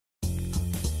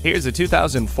Here's a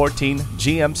 2014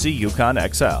 GMC Yukon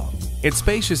XL. Its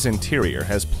spacious interior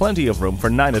has plenty of room for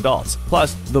 9 adults,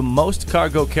 plus the most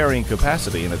cargo carrying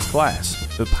capacity in its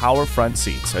class. The power front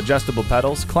seats, adjustable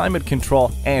pedals, climate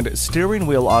control, and steering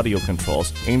wheel audio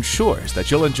controls ensures that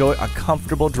you'll enjoy a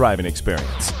comfortable driving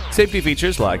experience. Safety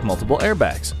features like multiple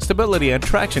airbags, stability and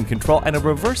traction control, and a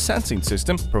reverse sensing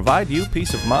system provide you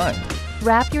peace of mind.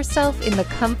 Wrap yourself in the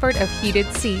comfort of heated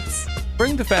seats.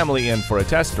 Bring the family in for a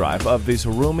test drive of this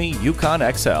roomy Yukon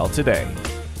XL today.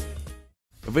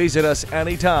 Visit us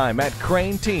anytime at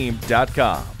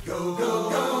crainteam.com.